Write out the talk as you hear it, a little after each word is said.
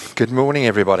Good morning,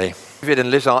 everybody. David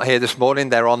and Liz aren't here this morning.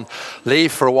 They're on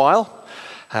leave for a while.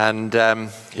 And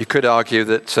you could argue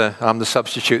that I'm the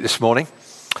substitute this morning.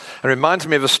 It reminds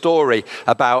me of a story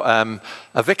about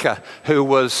a vicar who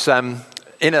was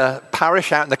in a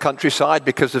parish out in the countryside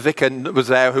because the vicar was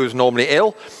there who was normally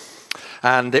ill.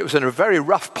 And it was in a very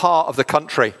rough part of the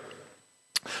country.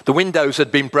 The windows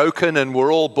had been broken and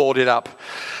were all boarded up.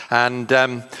 And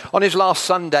on his last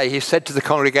Sunday, he said to the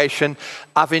congregation,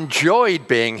 "I've enjoyed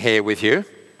being here with you.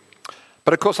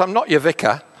 But of course, I'm not your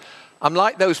vicar. I'm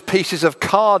like those pieces of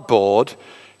cardboard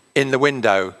in the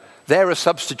window. They're a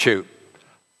substitute.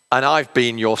 And I've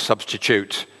been your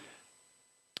substitute."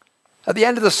 At the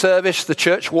end of the service, the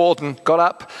church warden got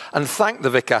up and thanked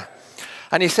the vicar.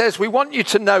 And he says, "We want you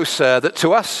to know, sir, that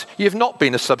to us, you've not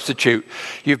been a substitute.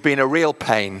 You've been a real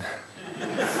pain."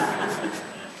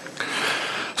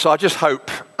 So I just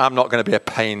hope I'm not going to be a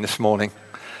pain this morning.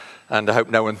 And I hope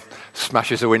no one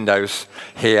smashes the windows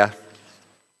here.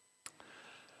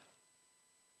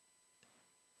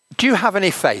 Do you have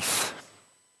any faith?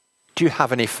 Do you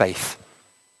have any faith?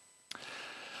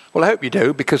 Well, I hope you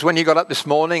do, because when you got up this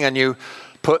morning and you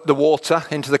put the water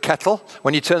into the kettle,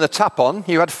 when you turned the tap on,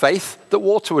 you had faith that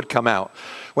water would come out.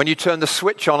 When you turned the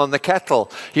switch on the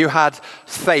kettle, you had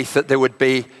faith that there would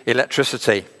be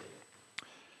electricity.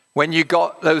 When you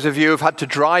got, those of you who've had to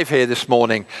drive here this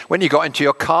morning, when you got into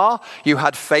your car, you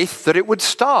had faith that it would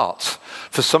start.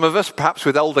 For some of us, perhaps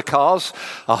with older cars,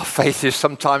 our faith is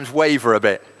sometimes waver a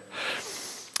bit.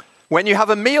 When you have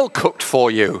a meal cooked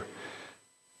for you,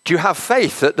 do you have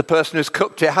faith that the person who's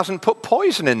cooked it hasn't put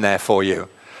poison in there for you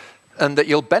and that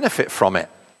you'll benefit from it?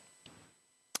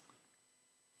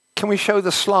 Can we show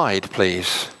the slide,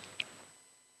 please?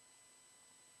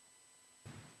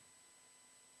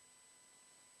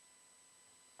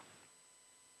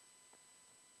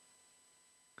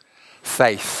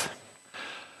 Faith.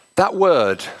 That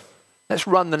word, let's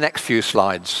run the next few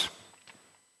slides.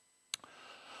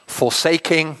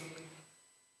 Forsaking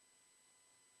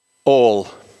all.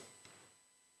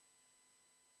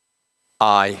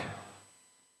 I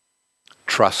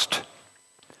trust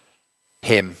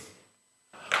him.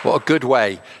 What a good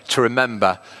way to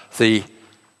remember the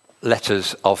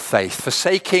letters of faith.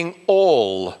 Forsaking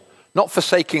all, not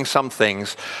forsaking some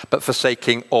things, but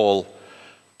forsaking all.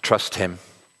 Trust him.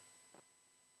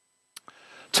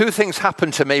 Two things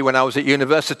happened to me when I was at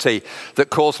university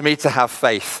that caused me to have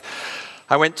faith.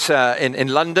 I went in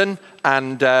London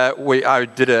and I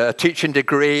did a teaching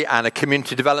degree and a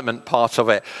community development part of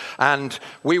it. And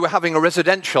we were having a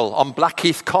residential on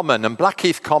Blackheath Common. And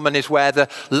Blackheath Common is where the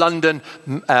London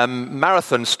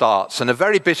Marathon starts, and a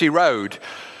very busy road.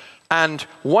 And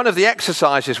one of the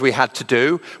exercises we had to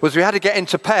do was we had to get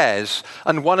into pairs,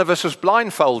 and one of us was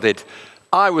blindfolded.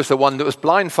 I was the one that was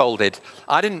blindfolded.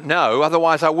 I didn't know,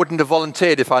 otherwise I wouldn't have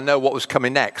volunteered if I know what was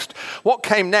coming next. What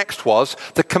came next was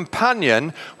the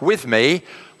companion with me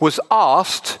was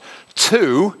asked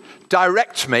to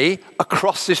direct me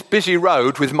across this busy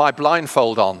road with my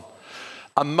blindfold on,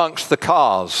 amongst the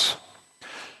cars.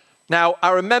 Now,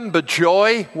 I remember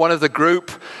Joy, one of the group,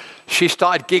 she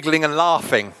started giggling and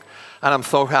laughing. And I'm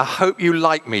thought, I hope you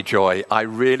like me, Joy. I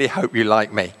really hope you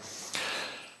like me.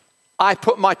 I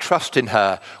put my trust in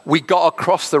her. We got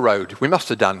across the road. We must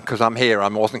have done, because I'm here. I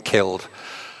wasn't killed.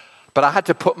 But I had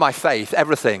to put my faith,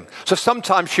 everything. So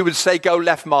sometimes she would say, "Go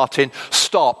left, Martin.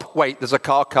 Stop. Wait, there's a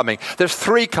car coming. There's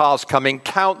 3 cars coming.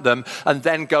 Count them and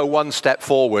then go 1 step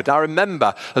forward." I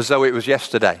remember as though it was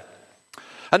yesterday.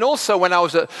 And also when I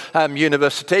was at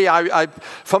university, I,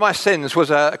 for my sins, was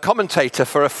a commentator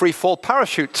for a free fall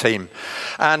parachute team.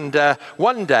 And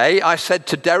one day I said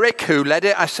to Derek, who led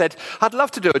it, I said, "I'd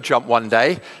love to do a jump one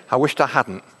day." I wished I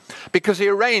hadn't. Because he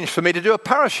arranged for me to do a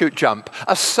parachute jump,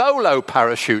 a solo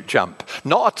parachute jump,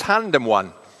 not a tandem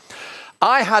one.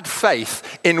 I had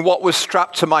faith in what was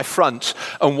strapped to my front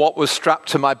and what was strapped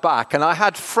to my back. And I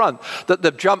had front that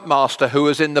the jump master who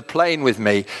was in the plane with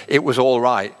me, it was all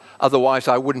right. Otherwise,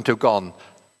 I wouldn't have gone.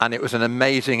 And it was an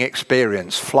amazing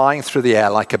experience, flying through the air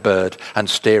like a bird and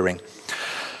steering.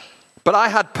 But I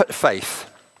had faith.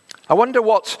 I wonder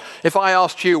if I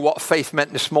asked you what faith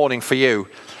meant this morning for you.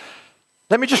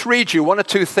 Let me just read you 1 or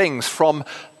 2 things from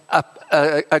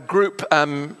a group,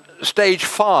 stage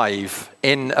 5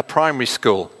 in a primary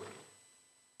school.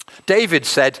 David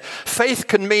said, "Faith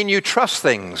can mean you trust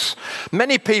things.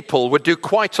 Many people would do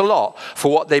quite a lot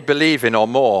for what they believe in or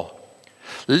more."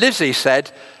 Lizzie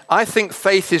said, "I think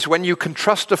faith is when you can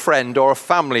trust a friend or a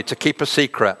family to keep a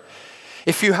secret.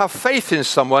 If you have faith in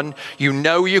someone, you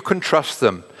know you can trust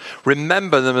them.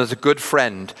 Remember them as a good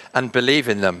friend and believe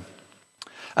in them."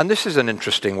 And this is an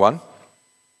interesting one.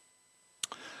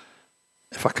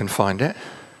 If I can find it.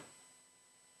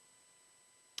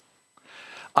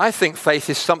 I think faith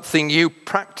is something you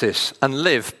practice and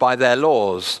live by their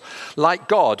laws, like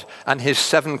God and his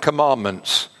 7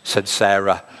 commandments, said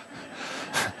Sarah.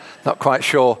 Not quite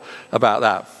sure about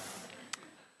that.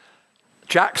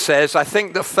 Jack says, I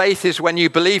think that faith is when you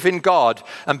believe in God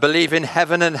and believe in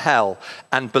heaven and hell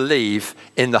and believe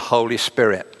in the Holy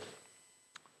Spirit.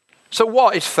 So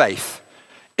what is faith?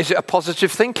 Is it a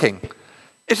positive thinking?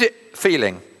 Is it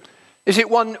feeling? Is it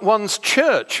one's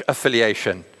church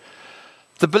affiliation?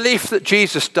 The belief that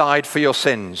Jesus died for your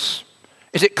sins?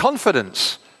 Is it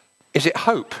confidence? Is it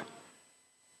hope?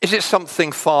 Is it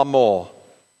something far more?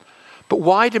 But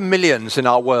why do millions in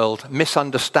our world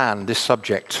misunderstand this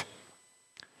subject?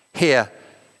 Here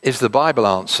is the Bible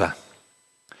answer.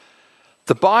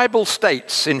 The Bible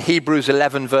states in Hebrews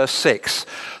 11 verse 6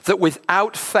 that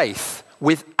without faith,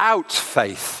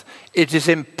 it is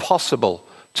impossible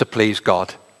to please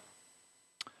God.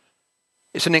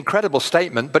 It's an incredible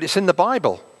statement, but it's in the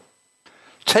Bible.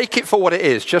 Take it for what it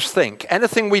is. Just think.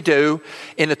 Anything we do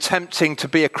in attempting to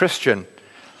be a Christian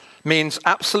means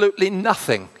absolutely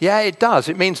nothing. Yeah, it does.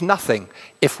 It means nothing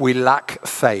if we lack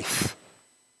faith.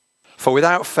 For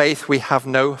without faith, we have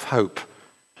no hope.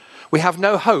 We have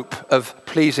no hope of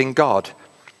pleasing God.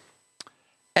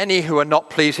 Any who are not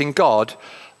pleasing God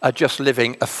are just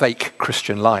living a fake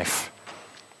Christian life.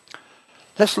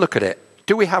 Let's look at it.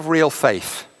 Do we have real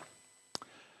faith?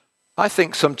 I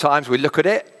think sometimes we look at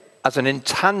it as an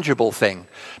intangible thing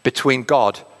between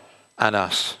God and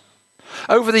us.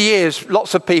 Over the years,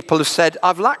 lots of people have said,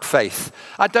 I've lacked faith.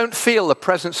 I don't feel the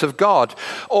presence of God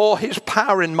or his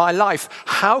power in my life.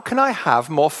 How can I have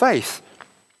more faith?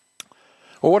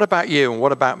 Well, what about you and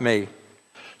what about me?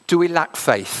 Do we lack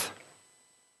faith?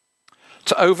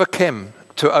 To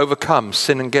overcome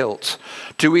sin and guilt?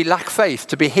 Do we lack faith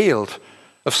to be healed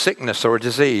of sickness or a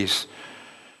disease?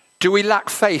 Do we lack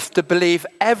faith to believe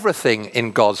everything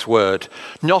in God's word,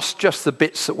 not just the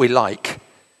bits that we like?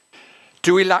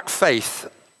 Do we lack faith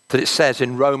that it says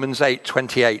in Romans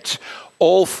 8:28,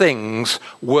 all things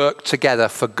work together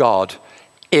for God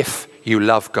if you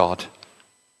love God?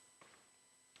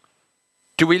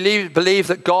 Do we believe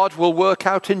that God will work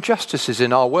out injustices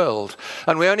in our world?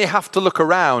 And we only have to look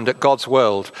around at God's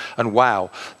world and wow,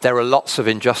 there are lots of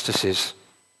injustices.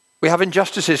 We have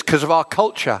injustices because of our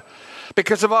culture,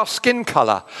 because of our skin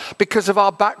color, because of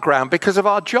our background, because of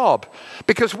our job,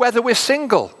 because whether we're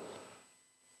single.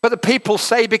 Whether people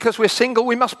say because we're single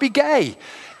we must be gay.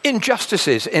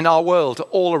 Injustices in our world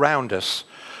all around us.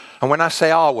 And when I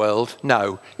say our world,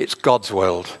 no, it's God's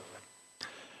world.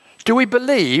 Do we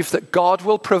believe that God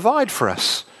will provide for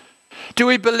us? Do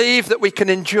we believe that we can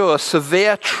endure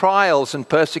severe trials and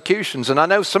persecutions? And I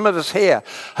know some of us here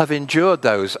have endured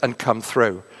those and come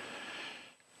through.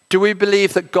 Do we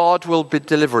believe that God will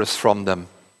deliver us from them?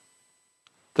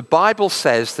 The Bible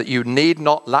says that you need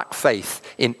not lack faith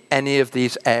in any of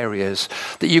these areas,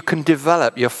 that you can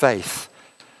develop your faith.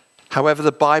 However,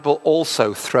 the Bible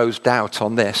also throws doubt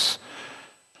on this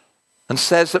and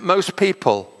says that most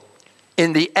people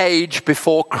in the age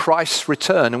before Christ's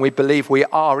return, and we believe we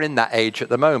are in that age at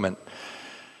the moment,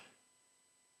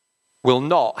 will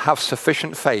not have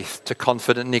sufficient faith to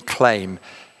confidently claim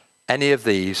any of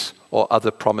these or other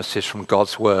promises from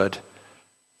God's word.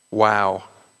 Wow.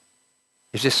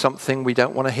 Is this something we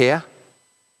don't want to hear?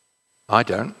 I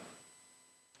don't.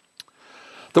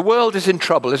 The world is in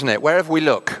trouble, isn't it? Wherever we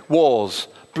look, wars,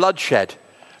 bloodshed,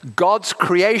 God's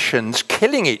creations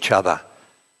killing each other.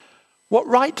 What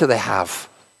right do they have?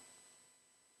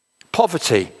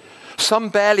 Poverty, some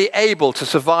barely able to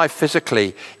survive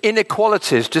physically,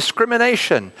 inequalities,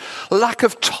 discrimination, lack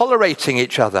of tolerating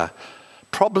each other.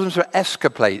 Problems are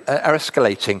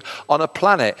escalating on a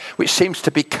planet which seems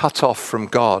to be cut off from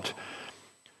God.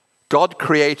 God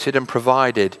created and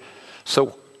provided.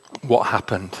 So what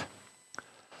happened?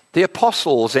 The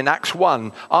apostles in Acts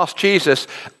 1 asked Jesus,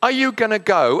 are you going to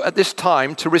go at this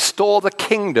time to restore the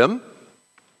kingdom?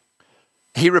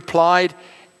 He replied,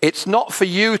 it's not for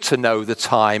you to know the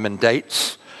time and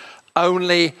dates.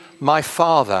 Only my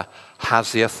Father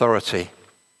has the authority.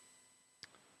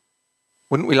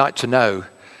 Wouldn't we like to know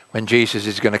when Jesus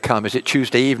is going to come? Is it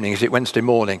Tuesday evening? Is it Wednesday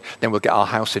morning? Then we'll get our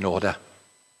house in order.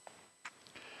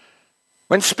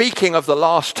 When speaking of the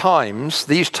last times,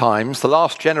 these times, the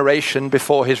last generation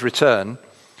before his return,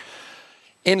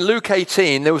 in Luke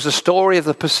 18, there was a story of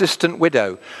the persistent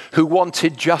widow who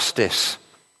wanted justice.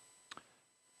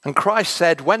 And Christ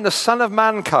said, when the Son of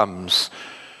Man comes,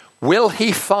 will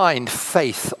he find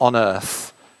faith on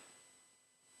earth?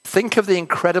 Think of the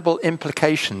incredible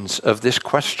implications of this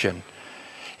question.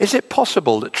 Is it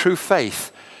possible that true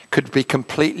faith could be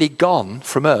completely gone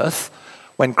from earth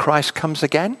when Christ comes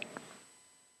again?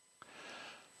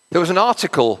 There was an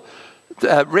article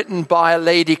written by a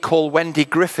lady called Wendy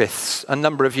Griffiths a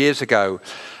number of years ago.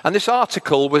 And this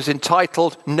article was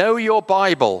entitled, "Know Your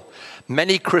Bible.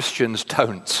 Many Christians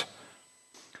Don't."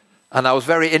 And I was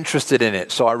very interested in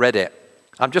it, so I read it.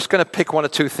 I'm just going to pick one or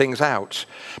two things out,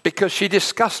 because she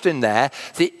discussed in there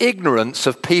the ignorance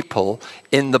of people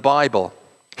in the Bible.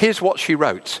 Here's what she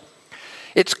wrote.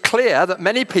 "It's clear that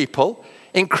many people,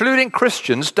 including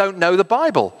Christians, don't know the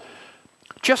Bible.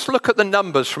 Just look at the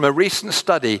numbers from a recent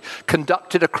study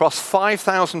conducted across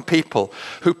 5,000 people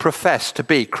who profess to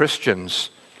be Christians.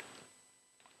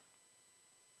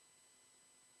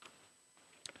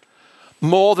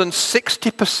 More than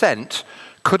 60%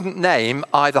 couldn't name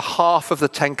either half of the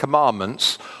 10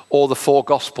 Commandments or the 4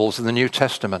 Gospels in the New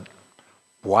Testament."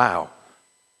 Wow.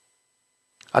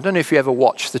 I don't know if you ever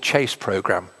watched the Chase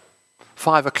program,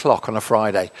 5 o'clock on a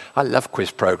Friday. I love quiz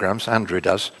programs, Andrew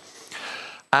does.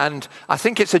 And I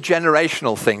think it's a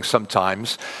generational thing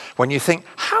sometimes when you think,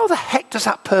 how the heck does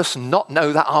that person not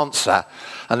know that answer?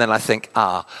 And then I think,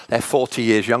 they're 40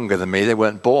 years younger than me. They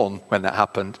weren't born when that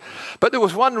happened. But there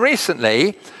was one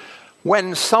recently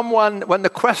when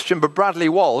the question by Bradley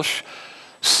Walsh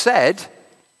said,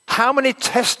 "How many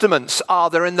testaments are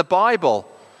there in the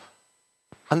Bible?"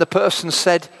 And the person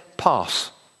said,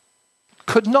 "Pass."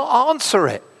 Could not answer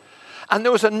it. And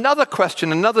there was another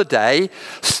question another day,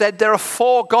 said there are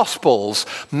 4 Gospels,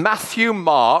 Matthew,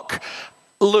 Mark,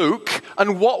 Luke,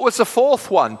 and what was the 4th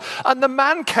one? And the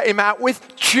man came out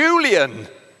with Julian.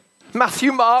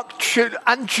 Matthew, Mark,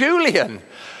 and Julian.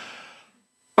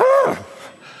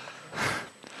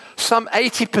 Some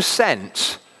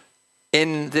 80%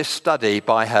 in this study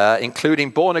by her,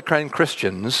 including born-again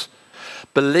Christians,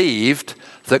 believed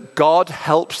that God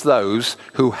helps those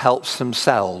who helps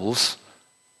themselves.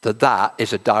 That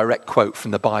is a direct quote from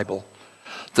the Bible.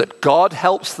 That God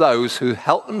helps those who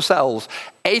help themselves.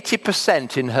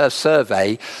 80% in her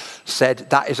survey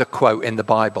said that is a quote in the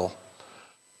Bible.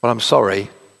 Well, I'm sorry,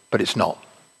 but it's not.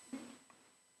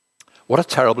 What a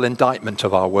terrible indictment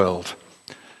of our world.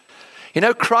 You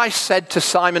know, Christ said to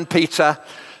Simon Peter,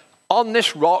 "On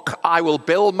this rock I will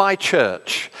build my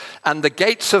church, and the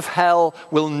gates of hell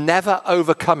will never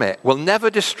overcome it, will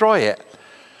never destroy it."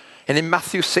 And in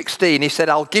Matthew 16, he said,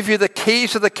 "I'll give you the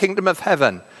keys of the kingdom of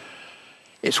heaven."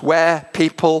 It's where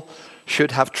people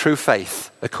should have true faith,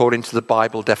 according to the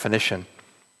Bible definition.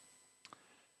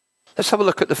 Let's have a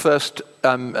look at the first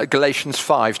Galatians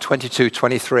 5,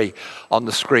 22-23 on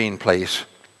the screen, please.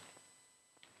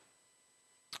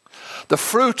 "The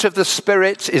fruit of the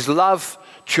Spirit is love,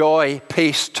 joy,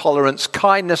 peace, tolerance,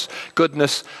 kindness,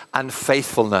 goodness, and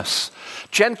faithfulness,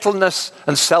 gentleness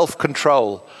and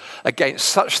self-control. Against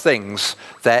such things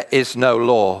there is no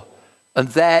law." And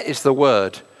there is the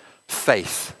word,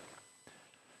 faith.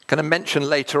 I'm going to mention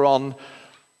later on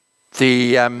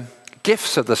the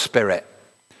gifts of the Spirit.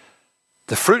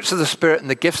 The fruits of the Spirit and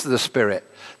the gifts of the Spirit.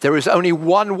 There is only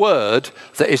one word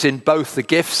that is in both the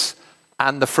gifts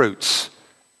and the fruits.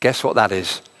 Guess what that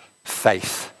is?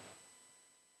 Faith.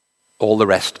 All the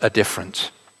rest are different.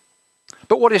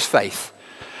 But what is faith?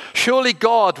 Surely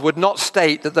God would not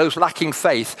state that those lacking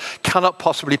faith cannot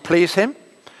possibly please him,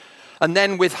 and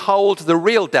then withhold the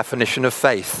real definition of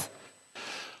faith.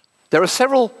 There are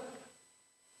several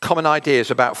common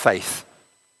ideas about faith.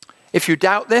 If you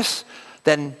doubt this,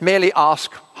 then merely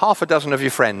ask half a dozen of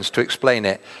your friends to explain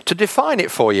it, to define it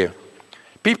for you.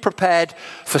 Be prepared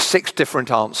for 6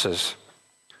 different answers.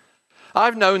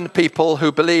 I've known people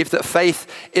who believe that faith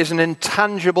is an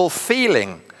intangible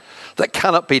feeling that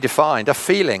cannot be defined, a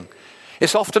feeling.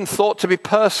 It's often thought to be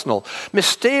personal,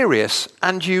 mysterious,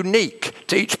 and unique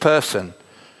to each person.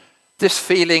 This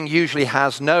feeling usually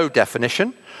has no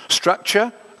definition,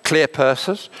 structure, clear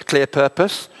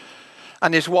purpose,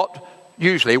 and is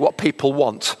usually what people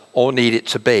want or need it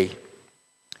to be.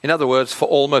 In other words, for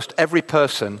almost every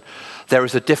person, there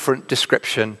is a different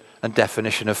description and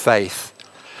definition of faith.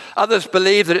 Others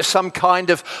believe that it's some kind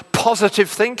of positive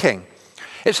thinking.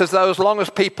 It's as though as long as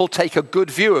people take a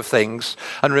good view of things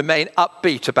and remain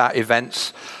upbeat about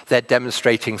events, they're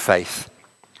demonstrating faith.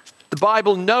 The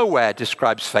Bible nowhere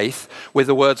describes faith with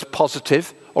the words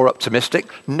positive or optimistic,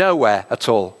 nowhere at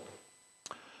all.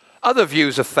 Other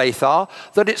views of faith are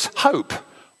that it's hope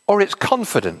or it's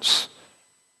confidence.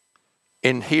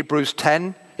 In Hebrews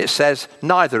 10, it says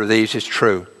neither of these is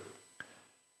true.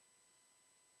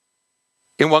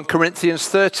 In 1 Corinthians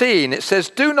 13, it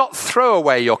says, "Do not throw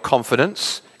away your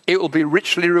confidence. It will be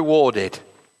richly rewarded."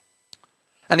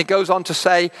 And it goes on to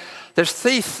say, there's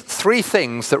three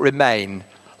things that remain: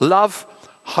 love,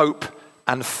 hope,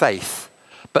 and faith.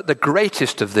 But the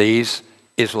greatest of these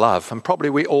is love. And probably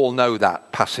we all know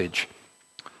that passage.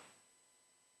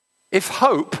 If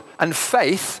hope and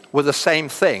faith were the same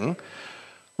thing,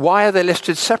 why are they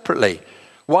listed separately?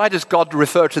 Why does God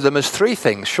refer to them as three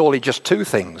things? Surely just two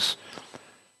things.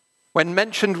 When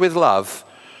mentioned with love,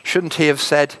 shouldn't he have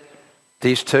said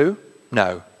these two?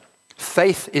 No.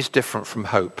 Faith is different from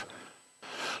hope.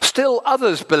 Still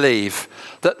others believe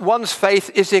that one's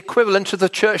faith is the equivalent to the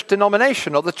church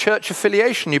denomination or the church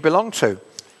affiliation you belong to.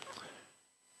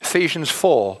 Ephesians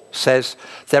 4 says,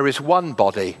 there is one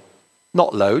body,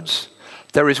 not loads.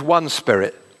 There is one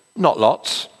Spirit, not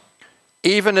lots.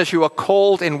 Even as you are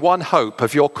called in one hope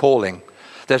of your calling.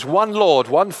 There's one Lord,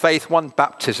 one faith, one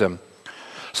baptism.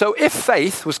 So if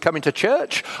faith was coming to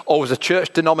church, or was a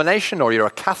church denomination, or you're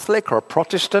a Catholic or a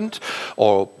Protestant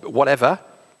or whatever,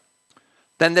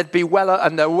 then there'd be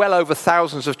and there are well over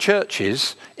thousands of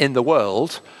churches in the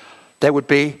world, there would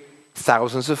be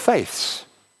thousands of faiths.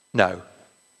 No,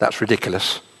 that's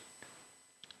ridiculous.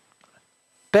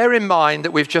 Bear in mind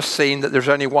that we've just seen that there's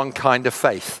only one kind of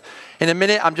faith. In a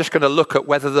minute, I'm just going to look at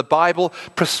whether the Bible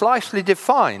precisely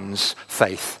defines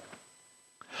faith.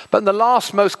 But the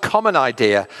last most common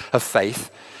idea of faith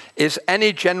is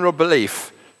any general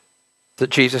belief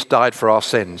that Jesus died for our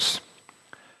sins.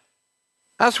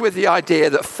 As with the idea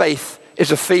that faith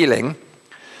is a feeling,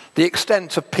 the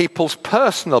extent of people's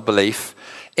personal belief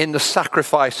in the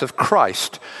sacrifice of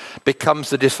Christ becomes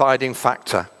the deciding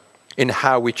factor in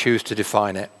how we choose to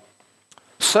define it.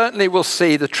 Certainly we'll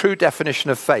see the true definition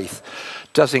of faith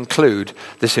does include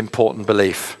this important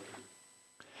belief.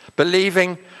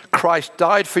 Believing Christ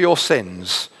died for your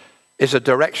sins is a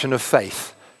direction of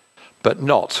faith, but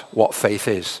not what faith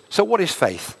is. So what is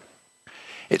faith?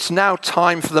 It's now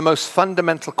time for the most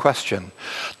fundamental question.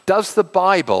 Does the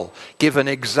Bible give an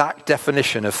exact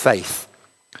definition of faith?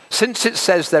 Since it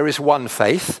says there is one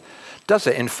faith, does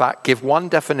it in fact give one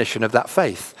definition of that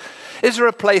faith? Is there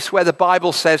a place where the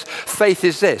Bible says faith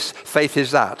is this, faith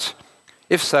is that?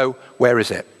 If so, where is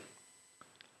it?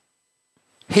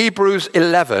 Hebrews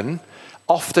 11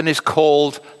 often is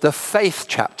called the faith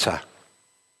chapter.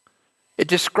 It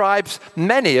describes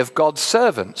many of God's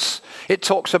servants. It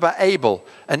talks about Abel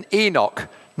and Enoch,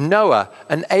 Noah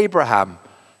and Abraham.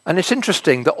 And it's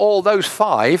interesting that all those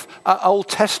five are Old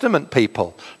Testament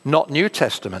people, not New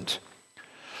Testament.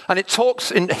 And it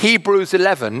talks in Hebrews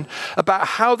 11 about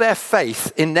how their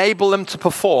faith enabled them to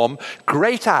perform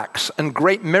great acts and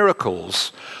great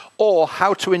miracles, or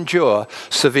how to endure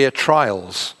severe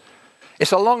trials.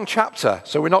 It's a long chapter,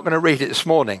 so we're not going to read it this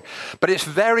morning, but it's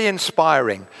very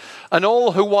inspiring. And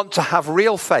all who want to have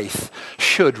real faith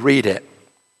should read it.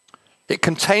 It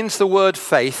contains the word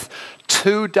faith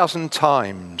 24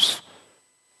 times.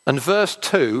 And verse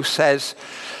 2 says,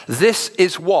 this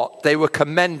is what they were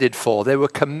commended for. They were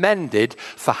commended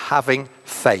for having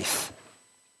faith.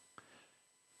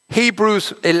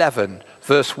 Hebrews 11,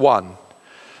 verse 1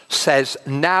 says,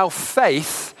 now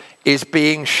faith is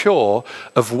being sure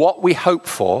of what we hope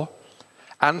for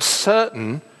and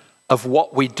certain of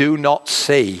what we do not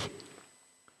see.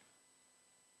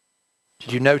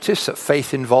 Did you notice that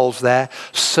faith involves there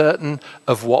certain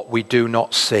of what we do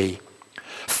not see?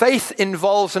 Faith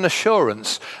involves an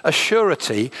assurance, a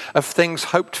surety of things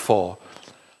hoped for.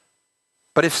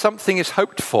 But if something is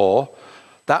hoped for,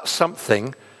 that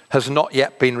something has not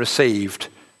yet been received.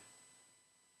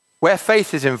 Where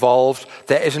faith is involved,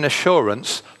 there is an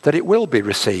assurance that it will be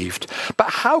received. But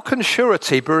how can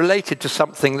surety be related to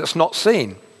something that's not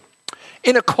seen?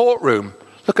 In a courtroom,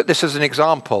 look at this as an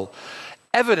example.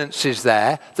 Evidence is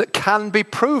there that can be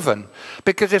proven,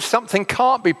 because if something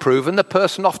can't be proven, the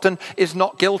person often is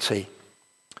not guilty.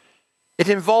 It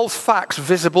involves facts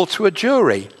visible to a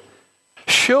jury.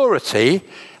 Surety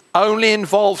only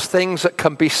involves things that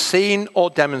can be seen or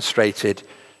demonstrated.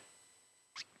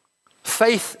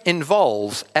 Faith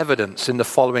involves evidence in the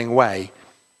following way.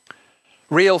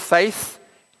 Real faith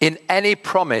in any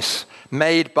promise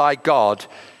made by God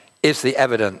is the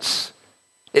evidence.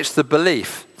 It's the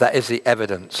belief that is the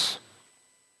evidence.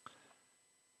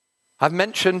 I've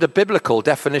mentioned a biblical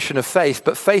definition of faith,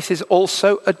 but faith is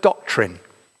also a doctrine.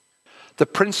 The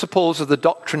principles of the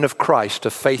doctrine of Christ,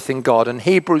 of faith in God. And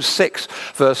Hebrews 6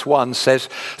 verse 1 says,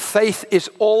 faith is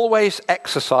always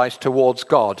exercised towards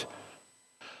God,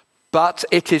 but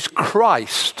it is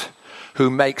Christ who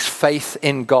makes faith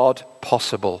in God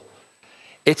possible.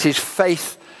 It is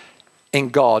faith in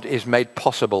God is made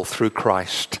possible through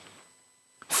Christ.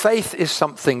 Faith is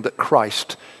something that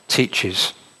Christ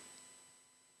teaches.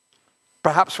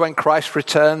 Perhaps when Christ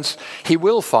returns, he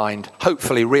will find,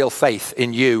 hopefully, real faith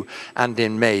in you and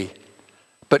in me.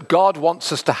 But God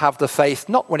wants us to have the faith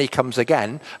not when he comes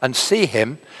again and see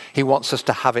him. He wants us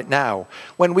to have it now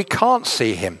when we can't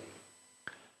see him.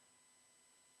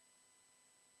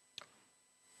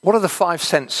 What are the five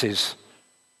senses?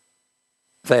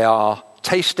 They are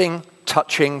tasting,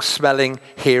 touching, smelling,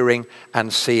 hearing,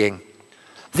 and seeing.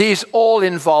 These all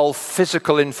involve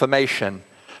physical information,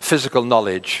 physical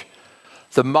knowledge.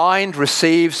 The mind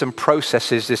receives and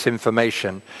processes this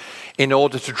information in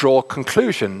order to draw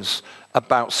conclusions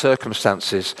about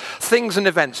circumstances, things and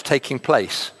events taking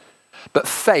place. But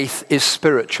faith is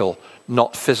spiritual,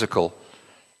 not physical.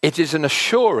 It is an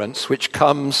assurance which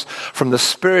comes from the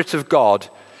Spirit of God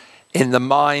in the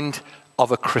mind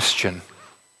of a Christian.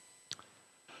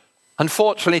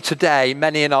 Unfortunately, today,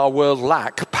 many in our world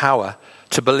lack power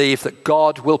to believe that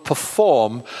God will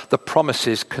perform the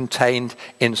promises contained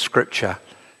in Scripture.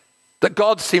 That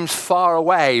God seems far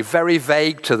away, very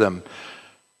vague to them,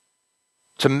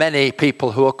 to many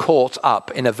people who are caught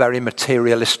up in a very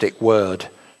materialistic world.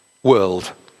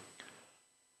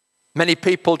 Many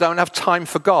people don't have time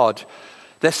for God.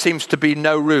 There seems to be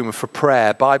no room for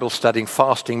prayer, Bible studying,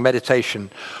 fasting, meditation,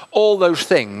 all those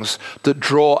things that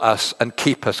draw us and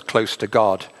keep us close to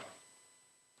God.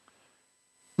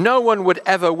 No one would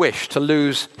ever wish to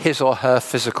lose his or her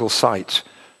physical sight.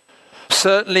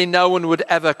 Certainly no one would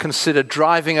ever consider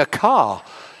driving a car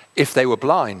if they were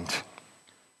blind.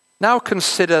 Now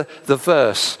consider the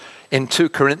verse in 2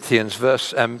 Corinthians,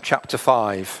 chapter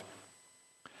 5.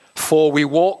 For we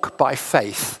walk by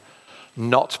faith,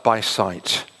 not by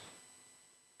sight.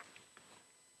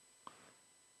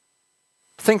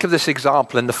 Think of this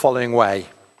example in the following way.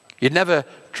 You'd never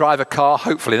drive a car,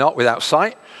 hopefully not, without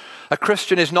sight. A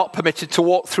Christian is not permitted to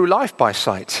walk through life by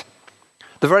sight.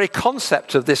 The very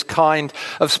concept of this kind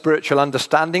of spiritual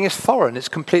understanding is foreign. It's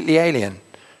completely alien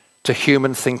to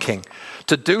human thinking.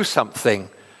 To do something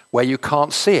where you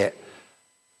can't see it.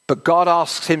 But God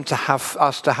asks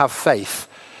us to have faith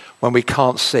when we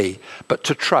can't see, but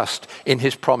to trust in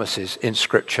his promises in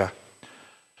Scripture.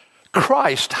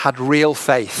 Christ had real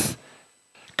faith.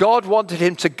 God wanted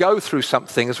him to go through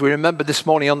something, as we remember this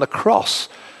morning on the cross.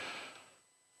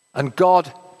 And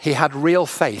he had real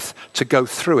faith to go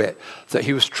through it, that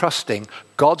he was trusting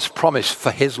God's promise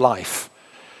for his life.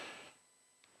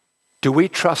 Do we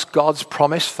trust God's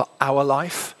promise for our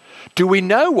life? Do we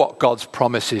know what God's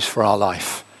promise is for our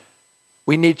life?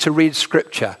 We need to read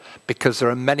Scripture because there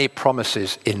are many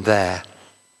promises in there.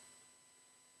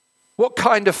 What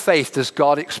kind of faith does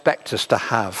God expect us to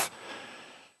have?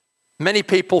 Many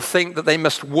people think that they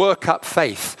must work up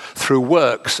faith through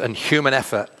works and human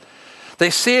effort. They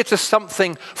see it as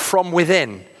something from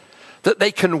within, that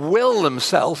they can will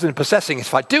themselves in possessing.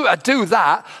 If I do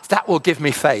that, that will give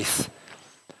me faith.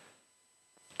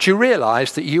 Do you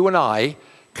realize that you and I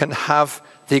can have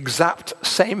the exact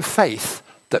same faith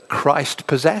that Christ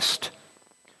possessed?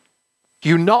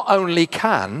 You not only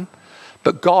can,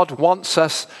 but God wants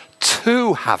us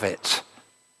to have it.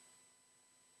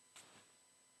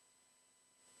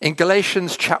 In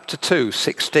Galatians chapter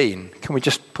 2:16, can we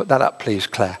just put that up, please,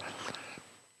 Claire?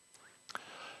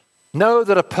 Know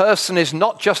that a person is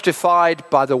not justified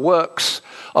by the works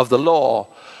of the law,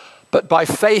 but by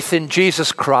faith in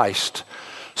Jesus Christ.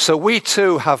 So we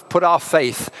too have put our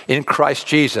faith in Christ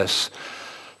Jesus,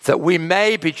 that we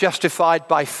may be justified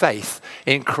by faith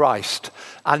in Christ,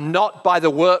 and not by the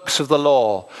works of the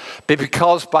law,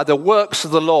 because by the works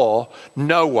of the law,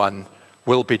 no one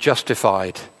will be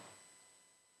justified.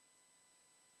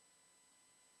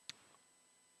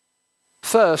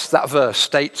 First, that verse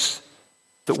states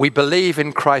that we believe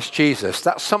in Christ Jesus.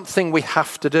 That's something we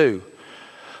have to do.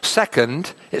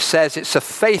 Second, it says it's a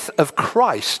faith of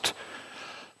Christ.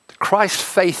 Christ's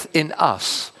faith in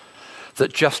us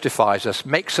that justifies us,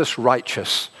 makes us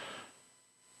righteous.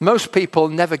 Most people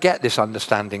never get this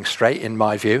understanding straight, in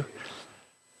my view.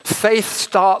 Faith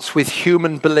starts with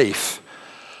human belief,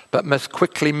 but must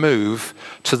quickly move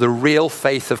to the real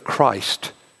faith of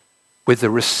Christ with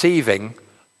the receiving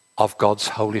of God's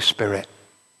Holy Spirit.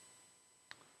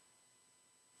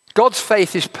 God's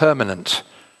faith is permanent,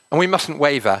 and we mustn't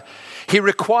waver. He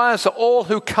requires that all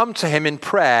who come to him in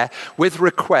prayer with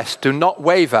request do not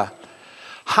waver.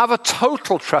 Have a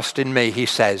total trust in me, he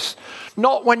says.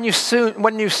 Not when you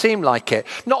seem like it.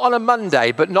 Not on a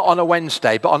Monday, but not on a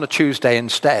Wednesday, but on a Tuesday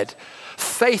instead.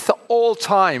 Faith at all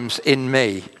times in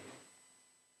me.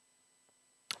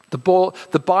 The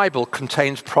Bible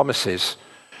contains promises.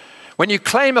 When you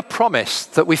claim a promise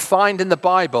that we find in the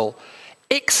Bible,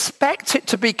 expect it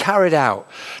to be carried out.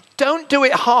 Don't do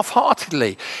it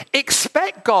half-heartedly.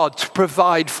 Expect God to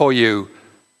provide for you.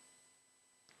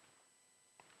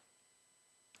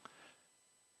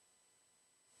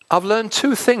 I've learned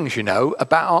two things,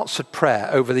 about answered prayer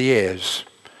over the years.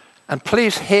 And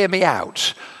please hear me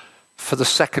out for the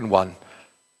second one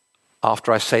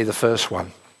after I say the first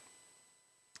one.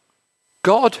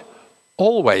 God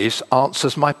always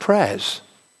answers my prayers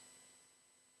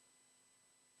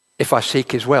if I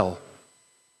seek his will.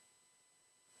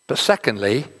 But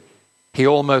secondly, he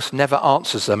almost never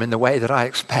answers them in the way that I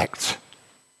expect.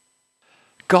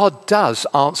 God does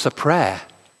answer prayer,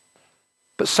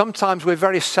 but sometimes we're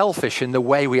very selfish in the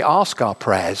way we ask our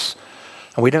prayers,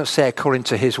 and we don't say according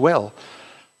to his will.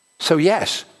 So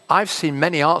yes, I've seen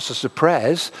many answers to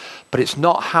prayers, but it's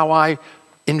not how I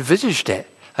envisaged it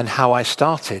and how I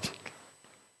started.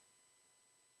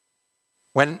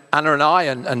 When Anna and I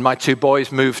and my two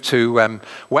boys moved to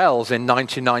Wales in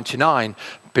 1999,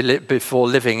 before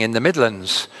living in the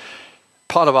Midlands,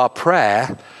 part of our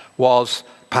prayer was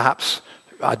perhaps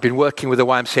I'd been working with the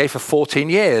YMCA for 14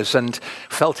 years and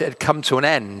felt it had come to an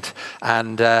end.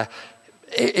 And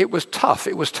it was tough.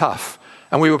 It was tough.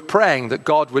 And we were praying that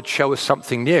God would show us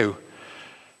something new.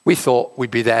 We thought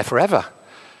we'd be there forever.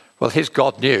 Well, his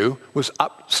God knew was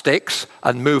up sticks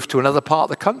and moved to another part of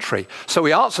the country. So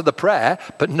we answered the prayer,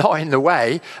 but not in the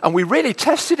way. And we really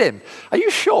tested him. Are you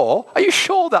sure? Are you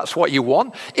sure that's what you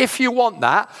want? If you want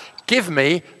that, give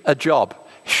me a job.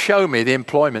 Show me the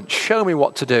employment. Show me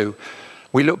what to do.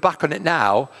 We look back on it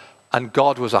now, and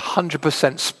God was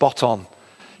 100% spot on.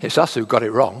 It's us who got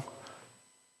it wrong.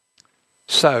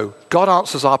 So God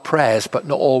answers our prayers, but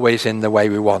not always in the way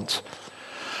we want.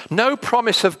 No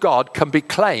promise of God can be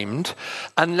claimed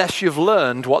unless you've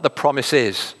learned what the promise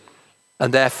is.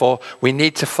 And therefore, we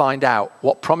need to find out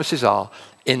what promises are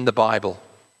in the Bible.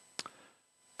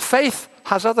 Faith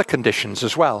has other conditions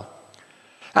as well.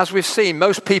 As we've seen,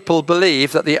 most people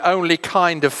believe that the only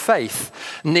kind of faith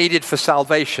needed for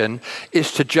salvation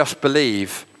is to just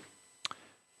believe.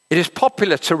 It is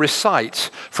popular to recite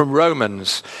from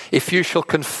Romans, if you shall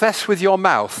confess with your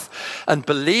mouth and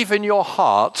believe in your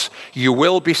heart, you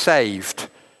will be saved.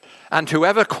 And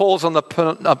whoever calls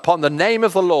upon the name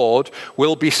of the Lord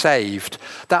will be saved.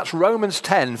 That's Romans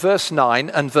 10, verse 9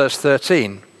 and verse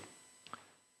 13.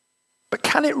 But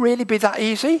can it really be that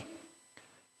easy?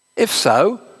 If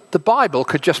so, the Bible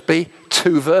could just be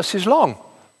 2 verses long.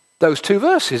 Those 2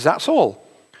 verses, that's all.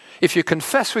 If you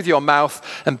confess with your mouth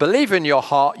and believe in your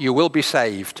heart, you will be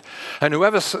saved. And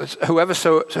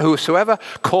whosoever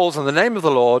calls on the name of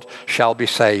the Lord shall be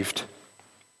saved.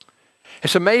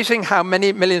 It's amazing how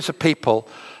many millions of people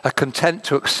are content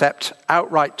to accept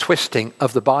outright twisting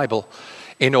of the Bible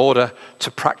in order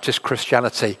to practice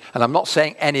Christianity. And I'm not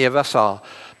saying any of us are,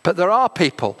 but there are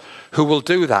people who will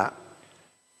do that.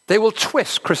 They will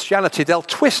twist Christianity. They'll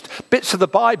twist bits of the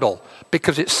Bible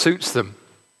because it suits them.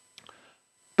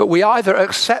 But we either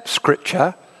accept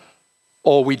Scripture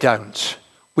or we don't.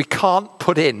 We can't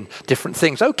put in different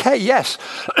things. Okay, yes,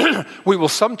 we will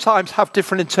sometimes have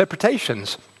different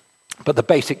interpretations, but the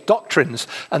basic doctrines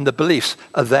and the beliefs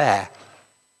are there.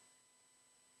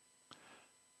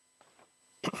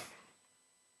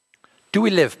 Do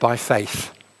we live by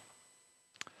faith?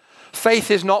 Faith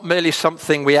is not merely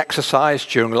something we exercise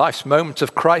during life's moment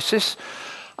of crisis,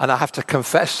 and I have to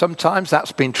confess sometimes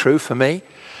that's been true for me.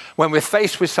 When we're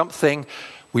faced with something,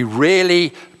 we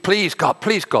really, please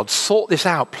God, sort this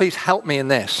out. Please help me in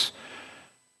this.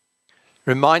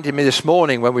 Reminded me this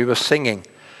morning when we were singing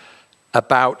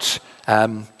about,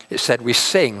 it said we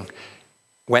sing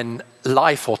when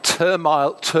life or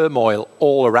turmoil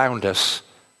all around us.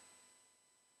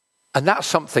 And that's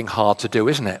something hard to do,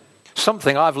 isn't it?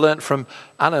 Something I've learned from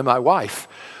Anna, my wife.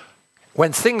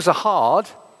 When things are hard,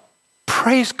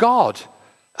 praise God.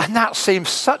 And that seems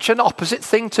such an opposite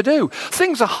thing to do.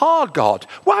 Things are hard, God.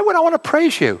 Why would I want to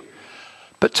praise you?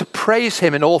 But to praise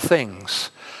him in all things,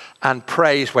 and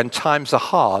praise when times are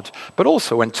hard, but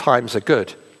also when times are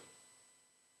good.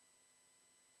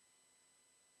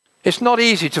 It's not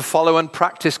easy to follow and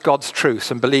practice God's truth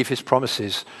and believe his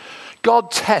promises.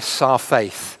 God tests our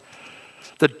faith.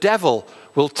 The devil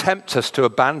will tempt us to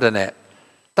abandon it.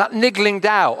 That niggling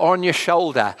doubt on your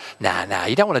shoulder. Nah,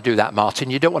 you don't want to do that, Martin.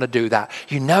 You don't want to do that.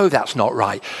 You know that's not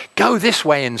right. Go this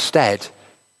way instead.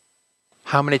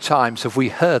 How many times have we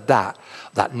heard that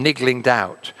niggling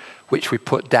doubt, which we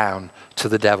put down to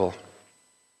the devil?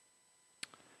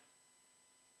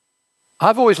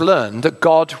 I've always learned that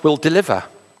God will deliver.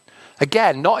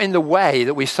 Again, not in the way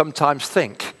that we sometimes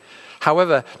think.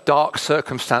 However dark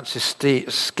circumstances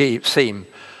seem,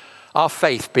 our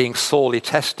faith being sorely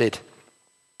tested.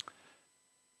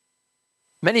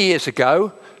 Many years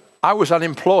ago, I was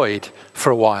unemployed for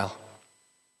a while.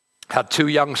 Had 2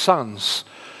 young sons.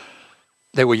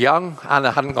 They were young and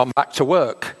I hadn't gone back to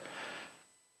work.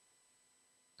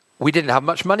 we didn't have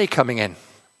much money coming in.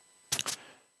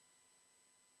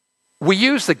 We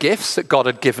used the gifts that God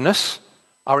had given us,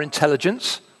 our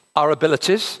intelligence, our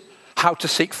abilities, how to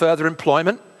seek further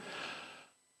employment.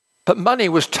 But money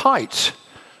was tight.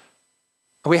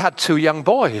 We had 2 young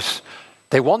boys.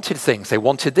 They wanted things. They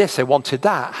wanted this. They wanted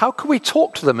that. How can we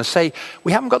talk to them and say,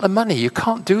 we haven't got the money. You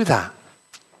can't do that.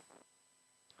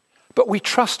 But we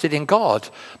trusted in God.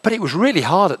 But it was really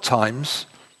hard at times.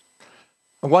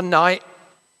 And one night,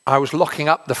 I was locking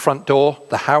up the front door,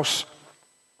 the house,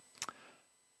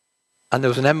 and there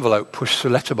was an envelope pushed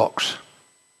through a letterbox.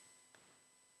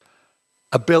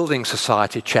 A building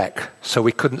society check, so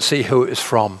we couldn't see who it was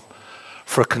from,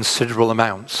 for a considerable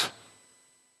amount,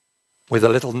 with a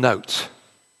little note.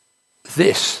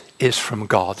 This is from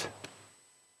God.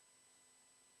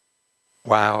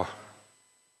 Wow.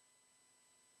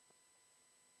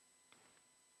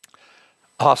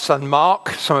 Our son Mark,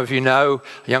 some of you know,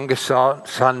 youngest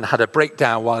son, had a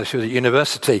breakdown while he was at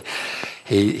university.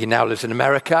 He now lives in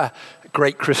America, a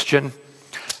great Christian,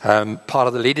 part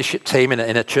of the leadership team in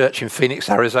a church in Phoenix,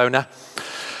 Arizona,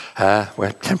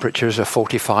 where temperatures are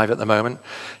 45 at the moment.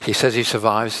 He says he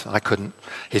survives. I couldn't.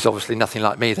 He's obviously nothing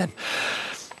like me then.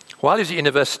 While he was at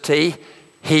university,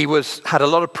 he had a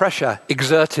lot of pressure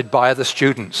exerted by other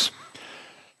students.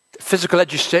 Physical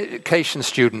education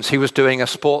students. He was doing a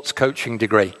sports coaching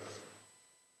degree.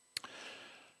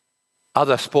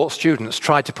 Other sports students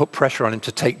tried to put pressure on him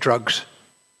to take drugs.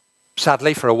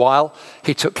 Sadly, for a while,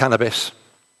 he took cannabis.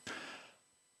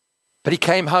 But he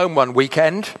came home one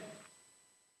weekend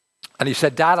and he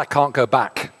said, Dad, I can't go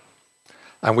back.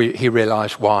 And he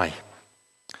realized why.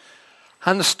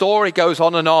 And the story goes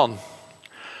on and on.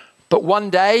 But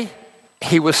one day,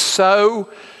 he was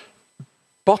so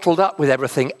bottled up with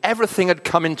everything. Everything had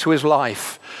come into his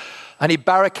life. And he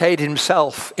barricaded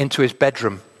himself into his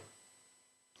bedroom.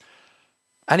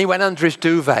 And he went under his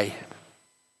duvet.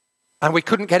 And we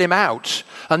couldn't get him out.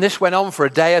 And this went on for a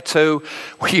day or two.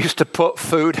 We used to put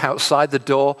food outside the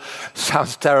door.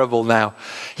 Sounds terrible now.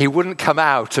 He wouldn't come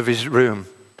out of his room.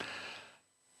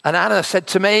 And Anna said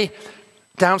to me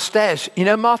downstairs, you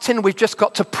know, Martin, we've just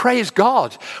got to praise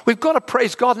God. We've got to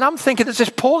praise God. And I'm thinking there's this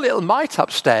poor little mite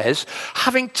upstairs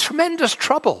having tremendous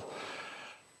trouble.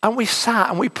 And we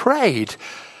sat and we prayed.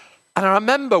 And I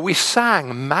remember we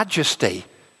sang Majesty.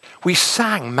 We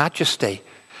sang Majesty.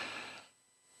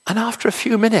 And after a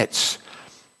few minutes,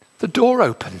 the door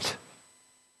opened.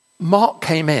 Mark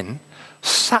came in,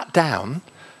 sat down,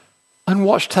 and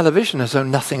watched television as though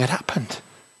nothing had happened.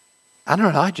 Anna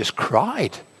and I just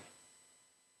cried.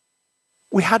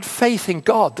 We had faith in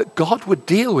God that God would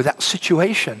deal with that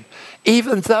situation,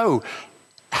 even though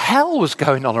hell was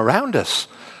going on around us.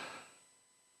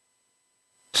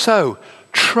 So,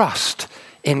 trust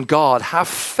in God. Have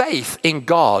faith in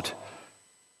God.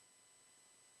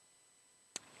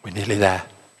 We're nearly there.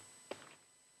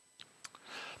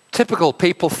 Typical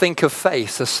people think of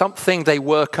faith as something they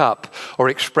work up or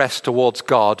express towards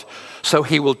God, so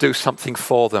he will do something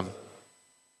for them.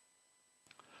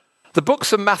 The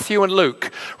books of Matthew and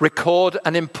Luke record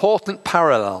an important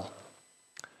parallel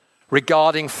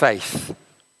regarding faith.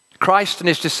 Christ and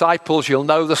his disciples, you'll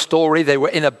know the story, they were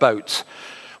in a boat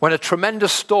when a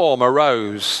tremendous storm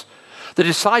arose. The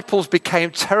disciples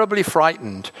became terribly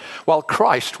frightened while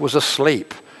Christ was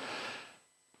asleep.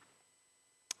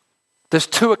 There's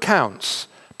 2 accounts,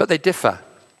 but they differ.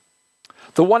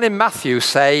 The one in Matthew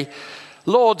say,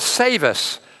 Lord, save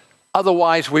us,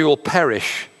 otherwise we will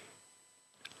perish.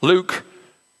 Luke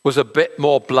was a bit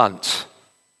more blunt,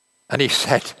 and he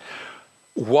said,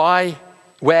 where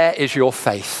is your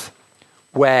faith?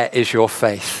 Where is your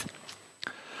faith?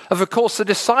 Of course, the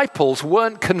disciples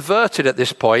weren't converted at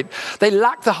this point. They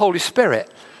lacked the Holy Spirit.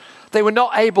 They were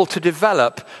not able to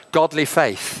develop godly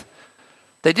faith.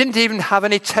 They didn't even have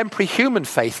any temporary human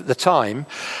faith at the time.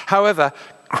 However,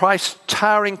 Christ's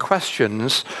towering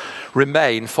questions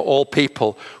remain for all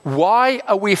people. Why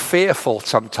are we fearful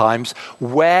sometimes?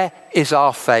 Where is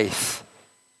our faith?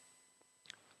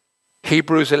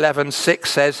 Hebrews 11:6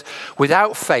 says,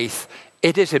 without faith,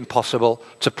 it is impossible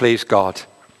to please God.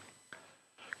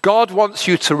 God wants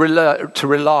you to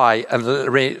rely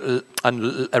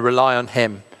on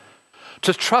him,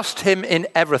 to trust him in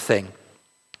everything.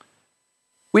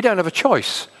 We don't have a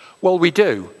choice. Well, we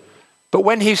do. But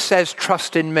when he says,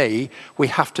 trust in me, we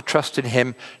have to trust in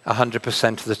him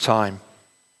 100% of the time.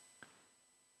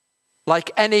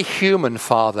 Like any human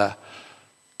father,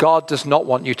 God does not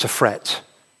want you to fret.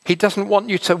 He doesn't want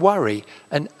you to worry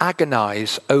and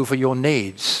agonize over your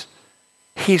needs.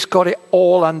 He's got it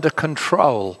all under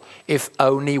control if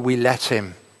only we let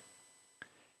him.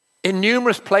 In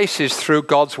numerous places through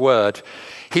God's word,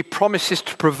 He promises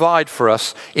to provide for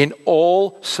us in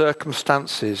all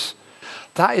circumstances.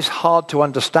 That is hard to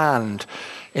understand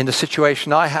in the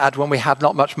situation I had when we had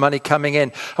not much money coming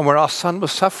in and where our son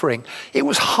was suffering. It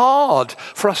was hard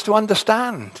for us to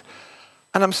understand.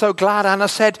 And I'm so glad Anna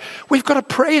said, we've got to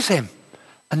praise him.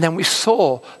 And then we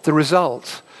saw the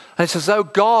result. And it's as though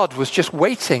God was just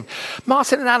waiting.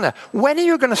 Martin and Anna, when are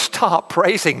you going to start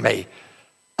praising me?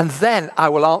 And then I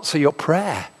will answer your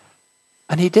prayer.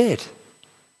 And he did.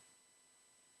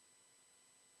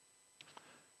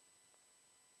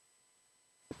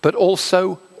 But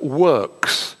also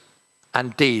works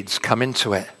and deeds come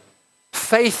into it.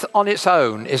 Faith on its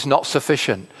own is not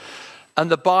sufficient. And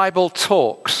the Bible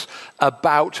talks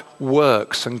about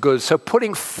works and goods. So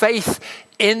putting faith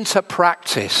into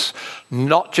practice,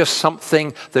 not just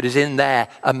something that is in there,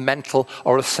 a mental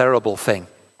or a cerebral thing.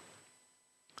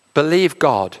 Believe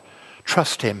God,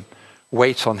 trust him,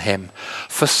 wait on him.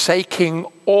 Forsaking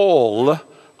all,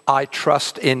 I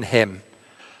trust in him.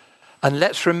 And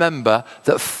let's remember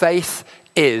that faith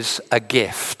is a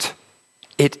gift.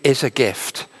 It is a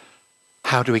gift.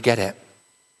 How do we get it?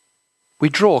 We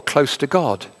draw close to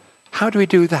God. How do we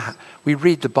do that? We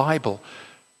read the Bible.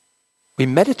 We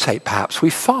meditate perhaps.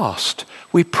 We fast.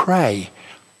 We pray.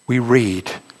 We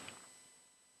read.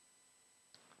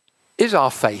 Is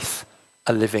our faith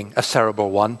a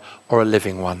cerebral one or a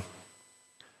living one?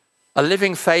 A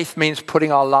living faith means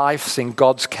putting our lives in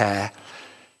God's care.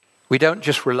 We don't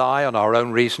just rely on our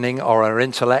own reasoning or our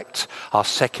intellect, our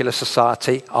secular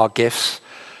society, our gifts,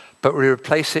 but we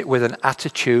replace it with an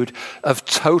attitude of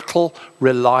total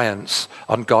reliance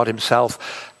on God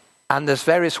himself. And there's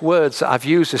various words that I've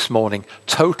used this morning.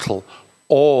 Total,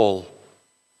 all,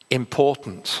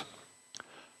 important.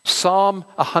 Psalm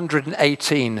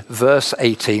 118, verse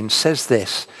 18 says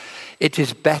this: it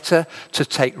is better to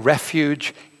take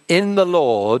refuge in the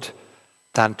Lord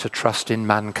than to trust in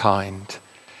mankind.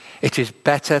 It is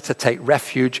better to take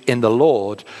refuge in the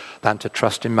Lord than to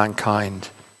trust in mankind.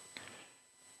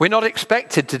 We're not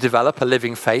expected to develop a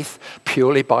living faith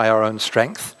purely by our own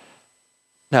strength.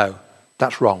 No,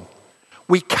 that's wrong.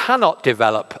 We cannot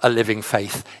develop a living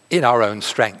faith in our own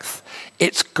strength.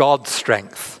 It's God's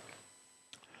strength.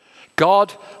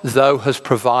 God, though, has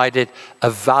provided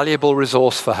a valuable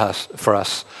resource for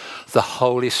us, the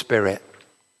Holy Spirit.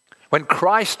 When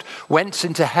Christ went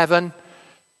into heaven,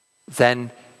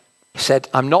 then he said,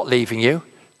 I'm not leaving you.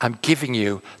 I'm giving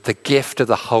you the gift of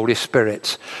the Holy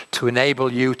Spirit to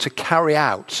enable you to carry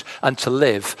out and to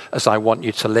live as I want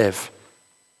you to live.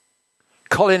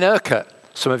 Colin Urquhart,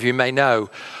 some of you may know,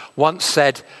 once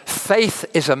said, faith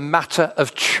is a matter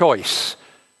of choice.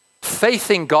 Faith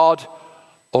in God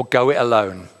or go it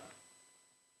alone.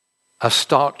 A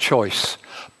stark choice,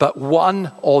 but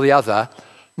one or the other,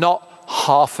 not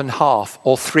half and half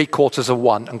or 3/4 of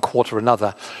one and quarter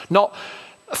another. Not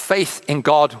faith in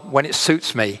God when it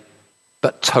suits me,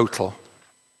 but total.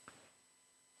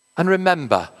 And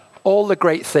remember all the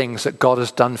great things that God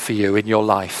has done for you in your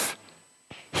life.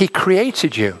 He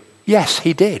created you. Yes,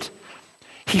 he did.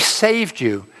 He saved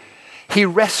you. He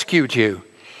rescued you.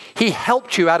 He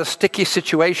helped you out of sticky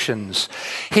situations.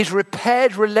 He's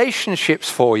repaired relationships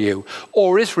for you,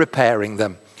 or is repairing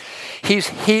them. He's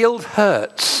healed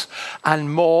hurts,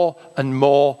 and more and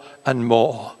more and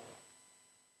more.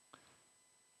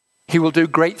 He will do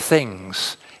great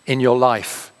things in your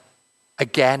life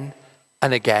again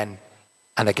and again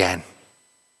and again.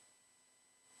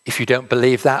 If you don't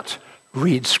believe that,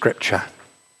 read Scripture.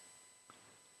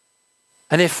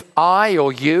 And if I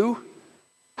or you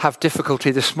have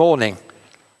difficulty this morning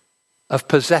of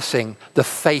possessing the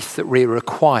faith that we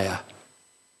require,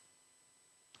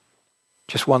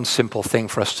 just one simple thing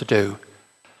for us to do,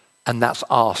 and that's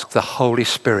ask the Holy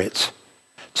Spirit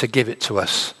to give it to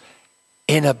us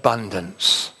in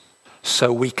abundance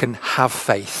so we can have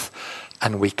faith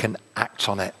and we can act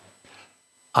on it.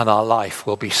 And our life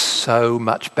will be so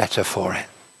much better for it.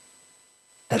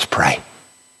 Let's pray.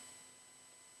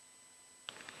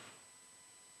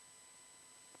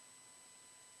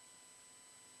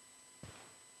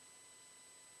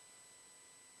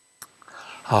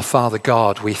 Our Father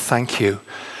God, we thank you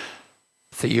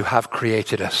that you have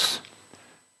created us.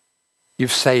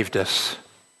 You've saved us.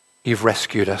 You've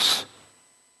rescued us.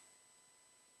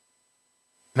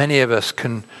 Many of us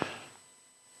can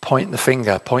point the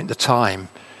finger, point the time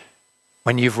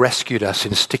when you've rescued us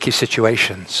in sticky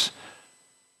situations.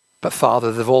 But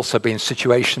Father, there have also been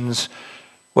situations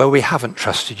where we haven't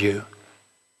trusted you,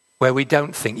 where we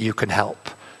don't think you can help,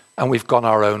 and we've gone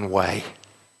our own way.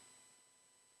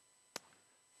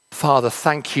 Father,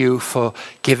 thank you for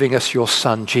giving us your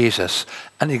Son, Jesus,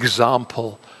 an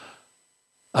example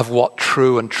of what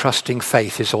true and trusting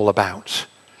faith is all about.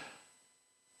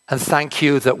 And thank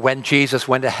you that when Jesus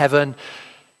went to heaven,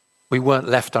 we weren't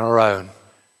left on our own,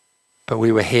 but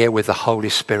we were here with the Holy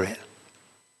Spirit.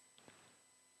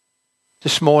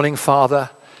 This morning, Father,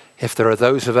 if there are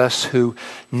those of us who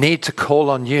need to call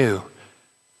on you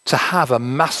to have a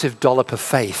massive dollop of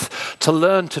faith, to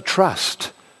learn to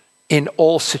trust in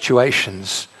all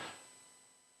situations,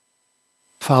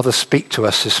 Father, speak to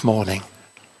us this morning.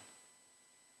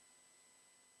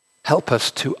 Help us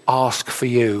to ask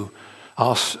you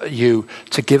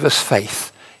to give us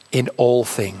faith in all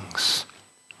things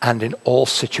and in all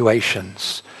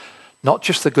situations, not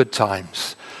just the good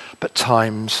times, but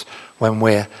times when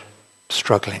we're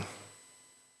struggling.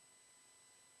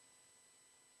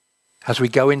 As we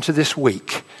go into this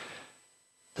week,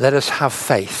 let us have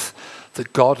faith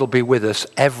that God will be with us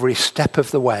every step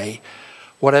of the way.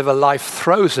 Whatever life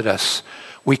throws at us,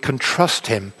 we can trust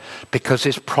him because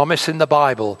his promise in the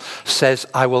Bible says,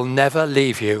 I will never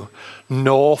leave you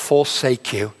nor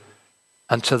forsake you.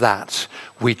 And to that,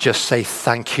 we just say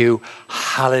thank you.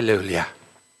 Hallelujah.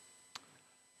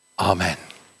 Amen.